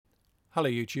Hello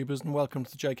YouTubers and welcome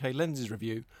to the JK Lenses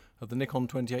review of the Nikon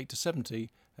 28-70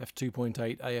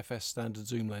 f2.8 AFS standard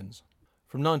zoom lens.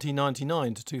 From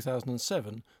 1999 to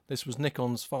 2007 this was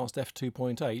Nikon's fast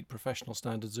f2.8 professional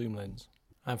standard zoom lens,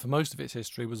 and for most of its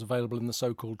history was available in the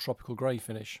so-called tropical grey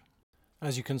finish.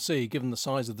 As you can see, given the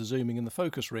size of the zooming in the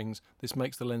focus rings, this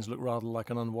makes the lens look rather like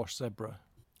an unwashed zebra.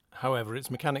 However,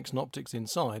 its mechanics and optics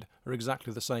inside are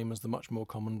exactly the same as the much more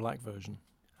common black version.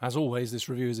 As always, this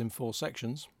review is in 4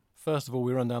 sections. First of all,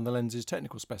 we run down the lens's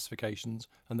technical specifications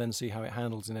and then see how it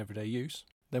handles in everyday use.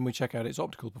 Then we check out its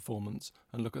optical performance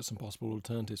and look at some possible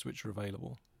alternatives which are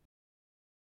available.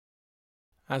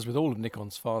 As with all of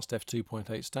Nikon's fast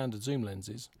f2.8 standard zoom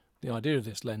lenses, the idea of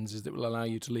this lens is that it will allow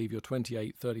you to leave your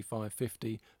 28, 35,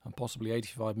 50 and possibly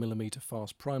 85mm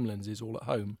fast prime lenses all at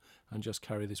home and just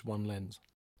carry this one lens.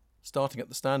 Starting at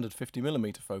the standard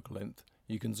 50mm focal length,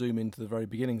 you can zoom into the very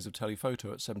beginnings of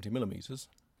telephoto at 70mm,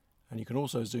 and you can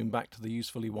also zoom back to the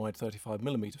usefully wide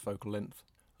 35mm focal length,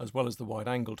 as well as the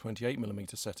wide-angle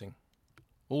 28mm setting.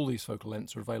 All these focal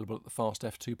lengths are available at the fast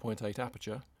f2.8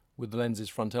 aperture, with the lens's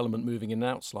front element moving in and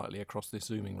out slightly across this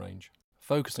zooming range.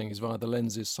 Focusing is via the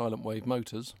lens's silent wave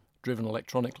motors, driven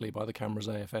electronically by the camera's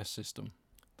AFS system.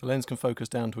 The lens can focus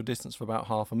down to a distance of about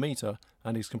half a metre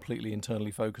and is completely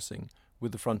internally focusing,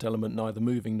 with the front element neither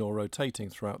moving nor rotating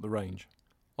throughout the range.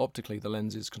 Optically, the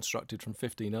lens is constructed from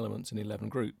 15 elements in 11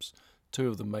 groups, 2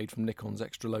 of them made from Nikon's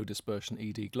extra low dispersion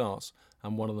ED glass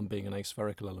and one of them being an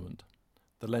aspherical element.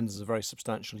 The lens is a very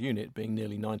substantial unit, being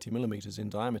nearly 90mm in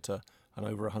diameter and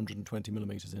over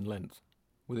 120mm in length.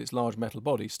 With its large metal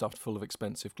body stuffed full of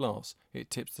expensive glass, it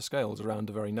tips the scales around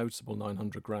a very noticeable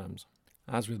 900 grams.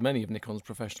 As with many of Nikon's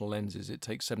professional lenses, it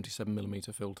takes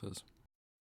 77mm filters.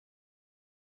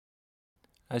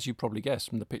 As you probably guessed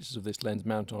from the pictures of this lens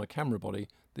mounted on a camera body,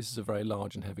 this is a very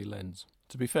large and heavy lens.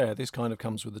 To be fair, this kind of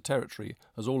comes with the territory,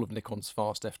 as all of Nikon's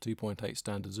fast f2.8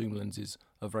 standard zoom lenses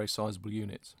are very sizable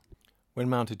units. When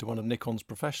mounted to one of Nikon's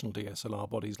professional DSLR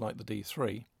bodies like the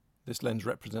D3, this lens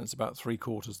represents about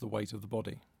 3/4 the weight of the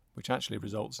body, which actually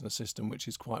results in a system which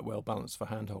is quite well balanced for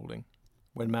hand holding.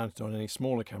 When mounted on any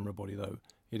smaller camera body though,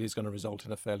 it is going to result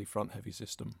in a fairly front heavy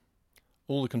system.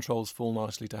 All the controls fall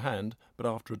nicely to hand, but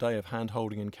after a day of hand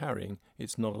holding and carrying,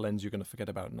 it's not a lens you're going to forget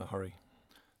about in a hurry.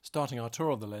 Starting our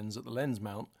tour of the lens at the lens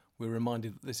mount, we're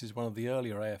reminded that this is one of the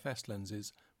earlier AFS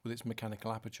lenses with its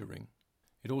mechanical aperture ring.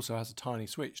 It also has a tiny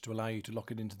switch to allow you to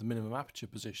lock it into the minimum aperture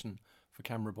position for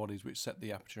camera bodies which set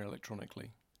the aperture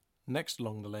electronically. Next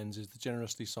along the lens is the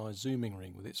generously sized zooming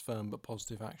ring with its firm but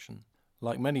positive action.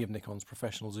 Like many of Nikon's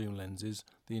professional zoom lenses,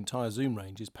 the entire zoom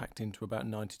range is packed into about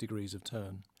 90 degrees of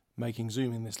turn, making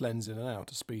zooming this lens in and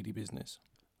out a speedy business.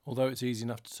 Although it's easy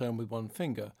enough to turn with one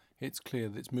finger, it's clear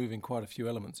that it's moving quite a few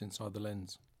elements inside the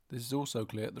lens. This is also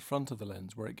clear at the front of the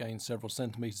lens, where it gains several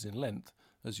centimetres in length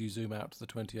as you zoom out to the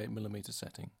 28mm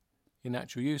setting. In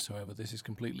actual use, however, this is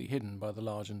completely hidden by the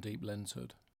large and deep lens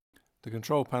hood. The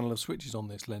control panel of switches on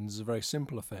this lens is a very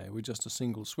simple affair with just a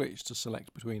single switch to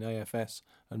select between AFS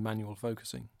and manual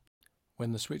focusing.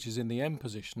 When the switch is in the M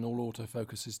position, all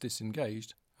autofocus is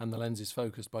disengaged and the lens is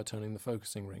focused by turning the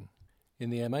focusing ring. In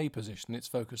the MA position, it's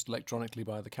focused electronically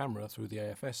by the camera through the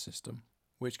AFS system,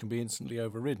 which can be instantly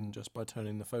overridden just by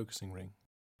turning the focusing ring.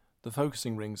 The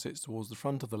focusing ring sits towards the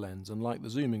front of the lens and, like the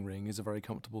zooming ring, is a very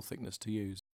comfortable thickness to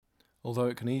use. Although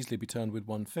it can easily be turned with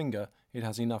one finger, it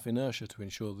has enough inertia to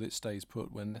ensure that it stays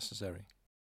put when necessary.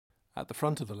 At the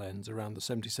front of the lens, around the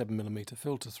 77mm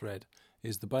filter thread,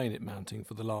 is the bayonet mounting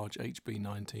for the large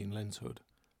HB19 lens hood.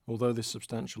 Although this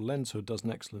substantial lens hood does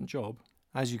an excellent job,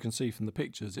 as you can see from the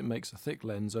pictures, it makes a thick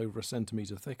lens over a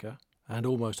centimetre thicker and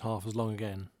almost half as long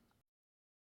again.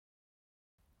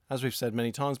 As we've said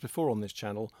many times before on this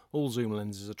channel, all zoom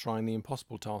lenses are trying the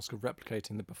impossible task of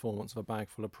replicating the performance of a bag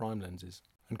full of prime lenses,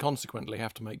 and consequently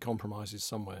have to make compromises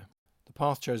somewhere. The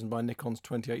path chosen by Nikon's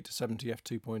 28-70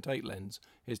 f2.8 lens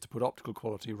is to put optical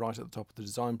quality right at the top of the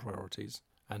design priorities,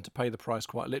 and to pay the price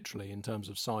quite literally in terms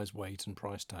of size, weight and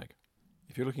price tag.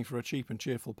 If you're looking for a cheap and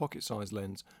cheerful pocket-sized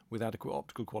lens with adequate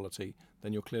optical quality,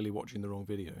 then you're clearly watching the wrong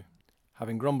video.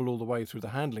 Having grumbled all the way through the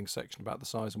handling section about the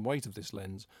size and weight of this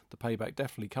lens, the payback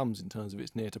definitely comes in terms of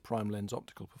its near-to-prime lens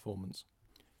optical performance.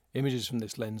 Images from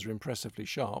this lens are impressively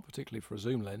sharp, particularly for a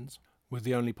zoom lens, with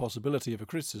the only possibility of a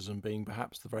criticism being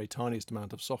perhaps the very tiniest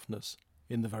amount of softness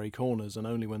in the very corners and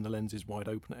only when the lens is wide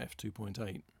open at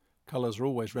f2.8. Colours are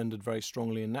always rendered very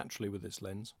strongly and naturally with this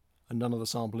lens, and none of the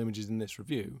sample images in this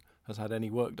review has had any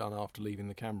work done after leaving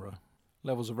the camera.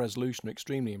 Levels of resolution are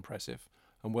extremely impressive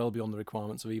and well beyond the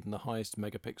requirements of even the highest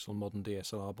megapixel modern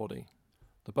DSLR body.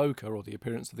 The bokeh, or the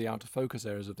appearance of the out of focus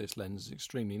areas of this lens, is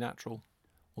extremely natural.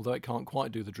 Although it can't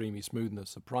quite do the dreamy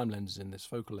smoothness of prime lenses in this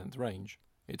focal length range,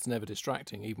 it's never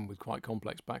distracting even with quite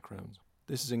complex backgrounds.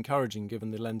 This is encouraging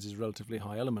given the lens's relatively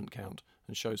high element count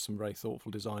and shows some very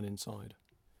thoughtful design inside.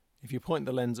 If you point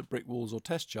the lens at brick walls or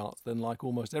test charts, then like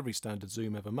almost every standard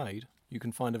zoom ever made, you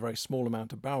can find a very small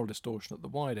amount of barrel distortion at the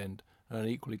wide end and an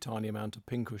equally tiny amount of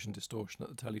pincushion distortion at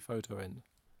the telephoto end.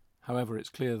 However, it's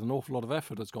clear that an awful lot of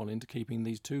effort has gone into keeping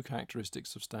these two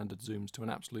characteristics of standard zooms to an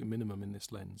absolute minimum in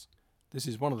this lens. This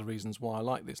is one of the reasons why I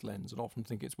like this lens and often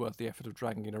think it's worth the effort of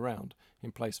dragging it around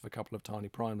in place of a couple of tiny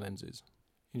prime lenses.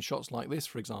 In shots like this,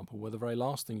 for example, where the very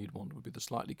last thing you'd want would be the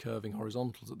slightly curving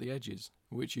horizontals at the edges,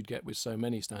 which you'd get with so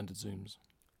many standard zooms.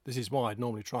 This is why I'd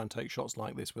normally try and take shots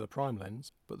like this with a prime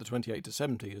lens, but the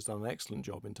 28-70 has done an excellent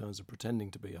job in terms of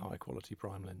pretending to be a high quality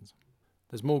prime lens.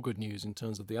 There's more good news in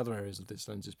terms of the other areas of this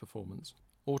lens's performance.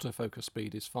 Autofocus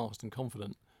speed is fast and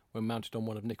confident when mounted on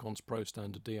one of Nikon's Pro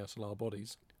standard DSLR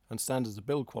bodies, and standards of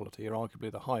build quality are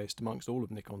arguably the highest amongst all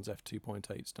of Nikon's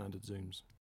f2.8 standard zooms.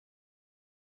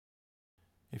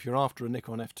 If you're after a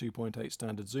Nikon f2.8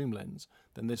 standard zoom lens,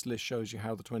 then this list shows you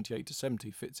how the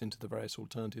 28-70 fits into the various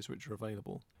alternatives which are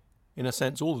available. In a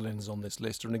sense, all the lenses on this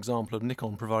list are an example of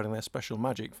Nikon providing their special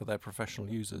magic for their professional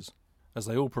users, as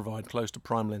they all provide close to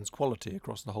prime lens quality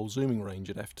across the whole zooming range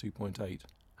at f2.8.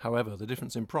 However, the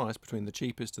difference in price between the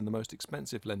cheapest and the most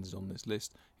expensive lenses on this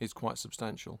list is quite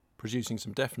substantial, producing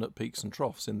some definite peaks and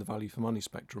troughs in the value for money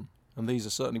spectrum, and these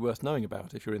are certainly worth knowing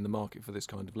about if you're in the market for this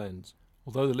kind of lens.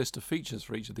 Although the list of features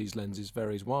for each of these lenses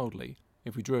varies wildly,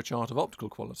 if we drew a chart of optical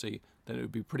quality, then it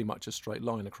would be pretty much a straight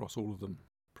line across all of them.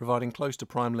 Providing close to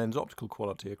prime lens optical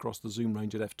quality across the zoom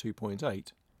range at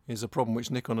f2.8 is a problem which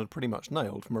Nikon had pretty much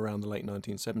nailed from around the late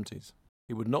 1970s.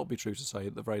 It would not be true to say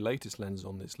that the very latest lenses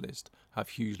on this list have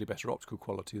hugely better optical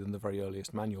quality than the very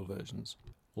earliest manual versions,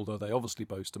 although they obviously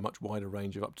boast a much wider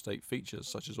range of up-to-date features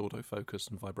such as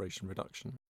autofocus and vibration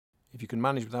reduction. If you can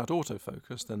manage without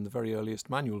autofocus, then the very earliest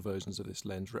manual versions of this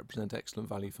lens represent excellent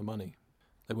value for money.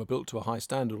 They were built to a high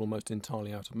standard almost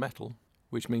entirely out of metal,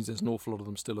 which means there's an awful lot of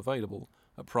them still available,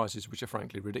 at prices which are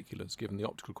frankly ridiculous given the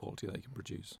optical quality they can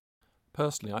produce.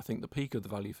 Personally, I think the peak of the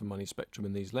value for money spectrum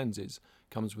in these lenses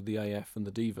comes with the AF and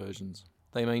the D versions.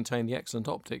 They maintain the excellent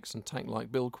optics and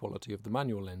tank-like build quality of the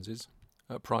manual lenses,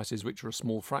 at prices which are a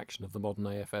small fraction of the modern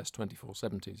AFS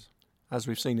 24-70s. As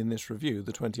we've seen in this review,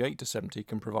 the 28-70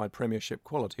 can provide premiership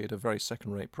quality at a very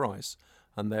second-rate price,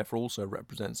 and therefore also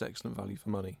represents excellent value for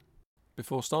money.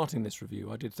 Before starting this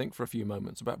review, I did think for a few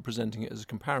moments about presenting it as a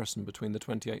comparison between the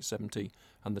 28-70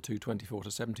 and the two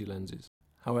 24-70 lenses.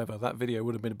 However, that video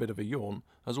would have been a bit of a yawn,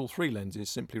 as all three lenses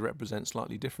simply represent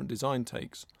slightly different design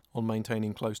takes on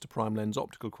maintaining close to prime lens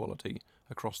optical quality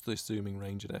across this zooming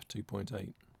range at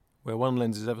f2.8. Where one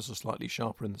lens is ever so slightly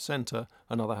sharper in the centre,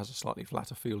 another has a slightly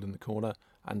flatter field in the corner,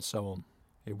 and so on.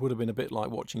 It would have been a bit like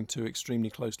watching two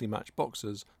extremely closely matched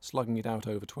boxers slugging it out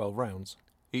over 12 rounds,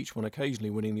 each one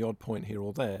occasionally winning the odd point here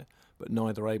or there, but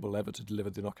neither able ever to deliver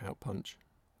the knockout punch.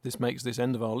 This makes this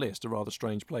end of our list a rather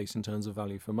strange place in terms of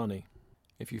value for money.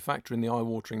 If you factor in the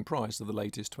eye-watering price of the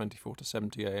latest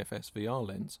 24-70 AFS VR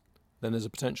lens, then as a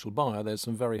potential buyer there's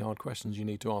some very hard questions you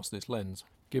need to ask this lens,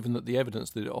 given that the evidence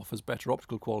that it offers better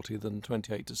optical quality than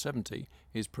 28-70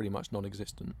 is pretty much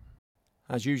non-existent.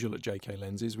 As usual at JK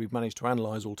Lenses, we've managed to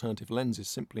analyse alternative lenses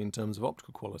simply in terms of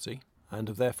optical quality, and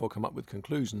have therefore come up with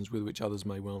conclusions with which others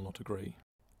may well not agree.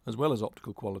 As well as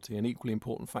optical quality, an equally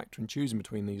important factor in choosing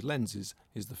between these lenses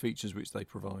is the features which they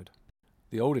provide.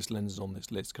 The oldest lenses on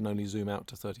this list can only zoom out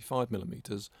to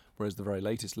 35mm, whereas the very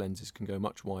latest lenses can go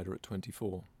much wider at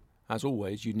 24. As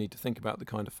always, you'd need to think about the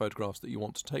kind of photographs that you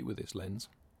want to take with this lens,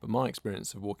 but my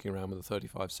experience of walking around with a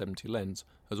 35-70 lens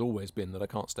has always been that I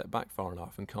can't step back far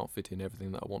enough and can't fit in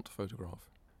everything that I want to photograph.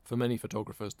 For many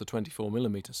photographers, the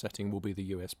 24mm setting will be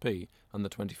the USP, and the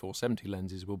 24-70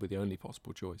 lenses will be the only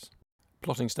possible choice.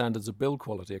 Plotting standards of build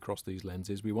quality across these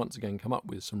lenses, we once again come up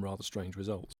with some rather strange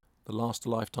results. The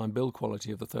last-to-lifetime build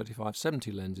quality of the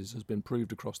 35-70 lenses has been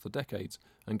proved across the decades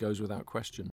and goes without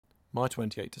question. My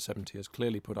 28-70 has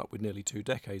clearly put up with nearly 2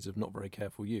 decades of not very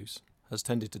careful use, has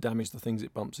tended to damage the things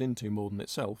it bumps into more than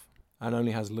itself, and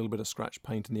only has a little bit of scratch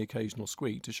paint and the occasional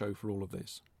squeak to show for all of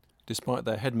this. Despite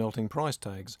their head-melting price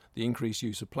tags, the increased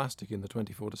use of plastic in the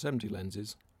 24-70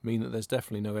 lenses mean that there's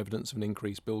definitely no evidence of an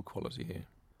increased build quality here.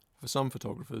 For some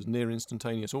photographers,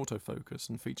 near-instantaneous autofocus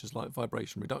and features like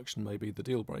vibration reduction may be the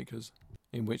deal breakers,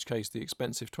 in which case the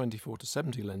expensive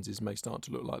 24-70 lenses may start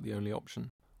to look like the only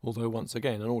option. Although once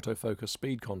again, an autofocus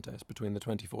speed contest between the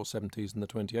 24-70s and the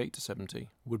 28-70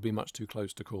 would be much too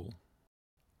close to call.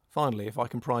 Finally, if I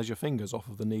can prise your fingers off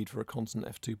of the need for a constant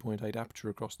f2.8 aperture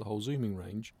across the whole zooming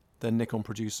range, then Nikon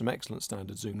produced some excellent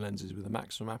standard zoom lenses with a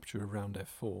maximum aperture of around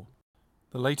f4.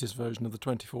 The latest version of the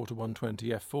 24-120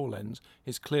 f4 lens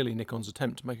is clearly Nikon's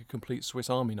attempt to make a complete Swiss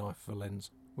Army knife of a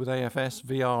lens. With AFS,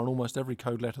 VR and almost every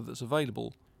code letter that's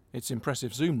available, its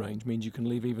impressive zoom range means you can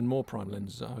leave even more prime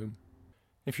lenses at home.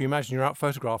 If you imagine you're out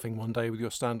photographing one day with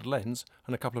your standard lens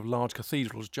and a couple of large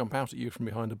cathedrals jump out at you from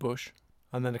behind a bush,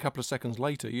 and then a couple of seconds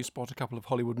later you spot a couple of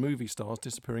Hollywood movie stars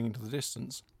disappearing into the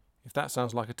distance, if that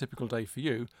sounds like a typical day for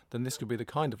you, then this could be the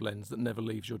kind of lens that never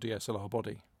leaves your DSLR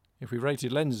body. If we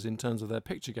rated lenses in terms of their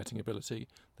picture-getting ability,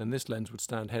 then this lens would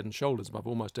stand head and shoulders above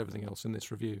almost everything else in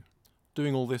this review.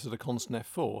 Doing all this at a constant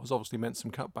f4 has obviously meant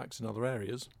some cutbacks in other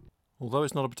areas. Although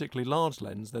it's not a particularly large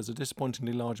lens, there's a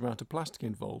disappointingly large amount of plastic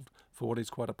involved for what is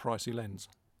quite a pricey lens.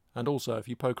 And also, if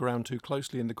you poke around too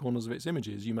closely in the corners of its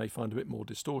images, you may find a bit more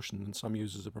distortion than some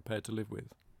users are prepared to live with.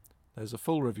 There's a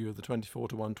full review of the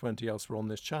 24-120 elsewhere on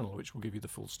this channel, which will give you the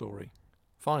full story.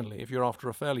 Finally, if you're after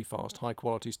a fairly fast,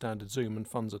 high-quality standard zoom and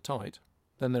funds are tight,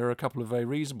 then there are a couple of very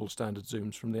reasonable standard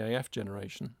zooms from the AF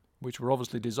generation, which were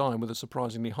obviously designed with a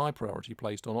surprisingly high priority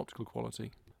placed on optical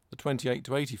quality. The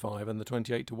 28-85 and the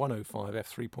 28-105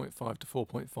 f3.5 to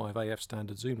 4.5 AF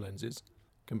standard zoom lenses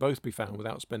can both be found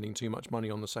without spending too much money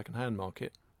on the second-hand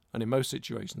market, and in most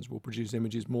situations will produce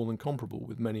images more than comparable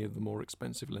with many of the more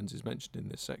expensive lenses mentioned in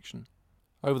this section.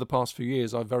 Over the past few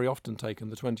years, I've very often taken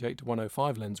the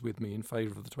 28-105 lens with me in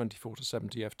favour of the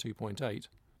 24-70 f2.8,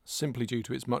 simply due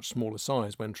to its much smaller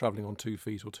size when travelling on 2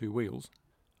 feet or 2 wheels,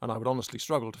 and I would honestly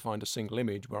struggle to find a single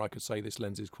image where I could say this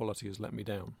lens's quality has let me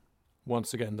down.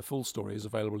 Once again, the full story is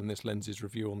available in this lens's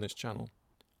review on this channel.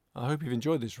 I hope you've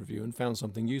enjoyed this review and found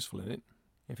something useful in it.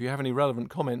 If you have any relevant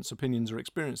comments, opinions or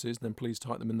experiences, then please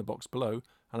type them in the box below,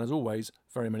 and as always,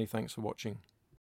 very many thanks for watching.